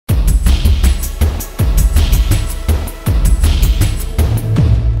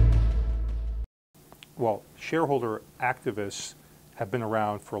shareholder activists have been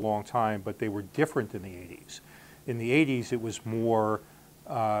around for a long time, but they were different in the 80s. In the 80s, it was more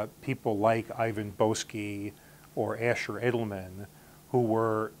people like Ivan Boesky or Asher Edelman who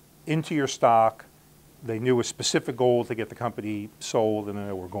were into your stock. They knew a specific goal to get the company sold, and then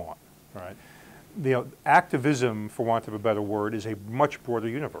they were gone. Right? Activism, for want of a better word, is a much broader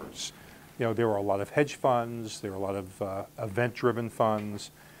universe. There are a lot of hedge funds, there are a lot of event-driven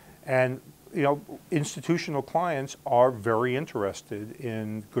funds, and institutional clients are very interested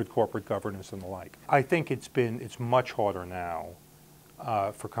in good corporate governance and the like. I think it's much harder now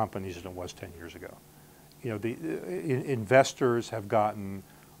for companies than it was 10 years ago. Investors have gotten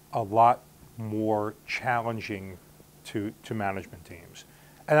a lot more challenging to management teams.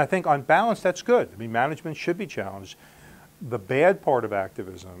 And I think on balance, that's good. I mean, management should be challenged. The bad part of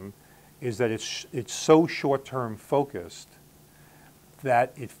activism is that it's so short-term focused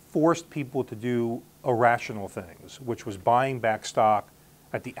that it forced people to do irrational things, which was buying back stock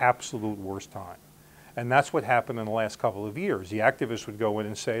at the absolute worst time. And that's what happened in the last couple of years. The activists would go in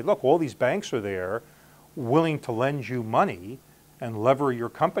and say, look, all these banks are there willing to lend you money and lever your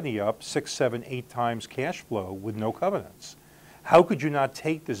company up 6, 7, 8 times cash flow with no covenants. How could you not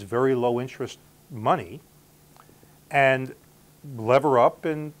take this very low interest money and lever up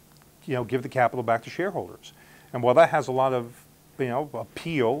and give the capital back to shareholders? And while that has a lot of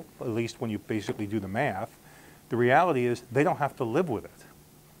appeal, at least when you basically do the math, the reality is they don't have to live with it.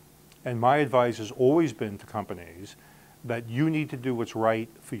 And my advice has always been to companies that you need to do what's right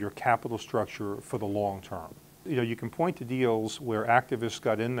for your capital structure for the long term. You can point to deals where activists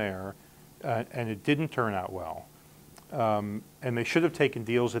got in there and it didn't turn out well. And they should have taken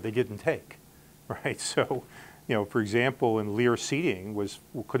deals that they didn't take, right? So, for example, in Lear Seating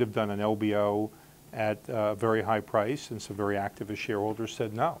could have done an LBO at a very high price, and some very activist shareholders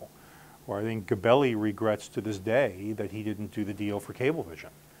said no. Or I think Gabelli regrets to this day that he didn't do the deal for Cablevision.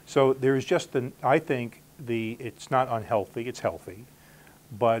 So there's just I think it's not unhealthy, it's healthy,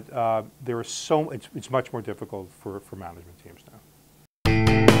 but it's much more difficult for management teams now.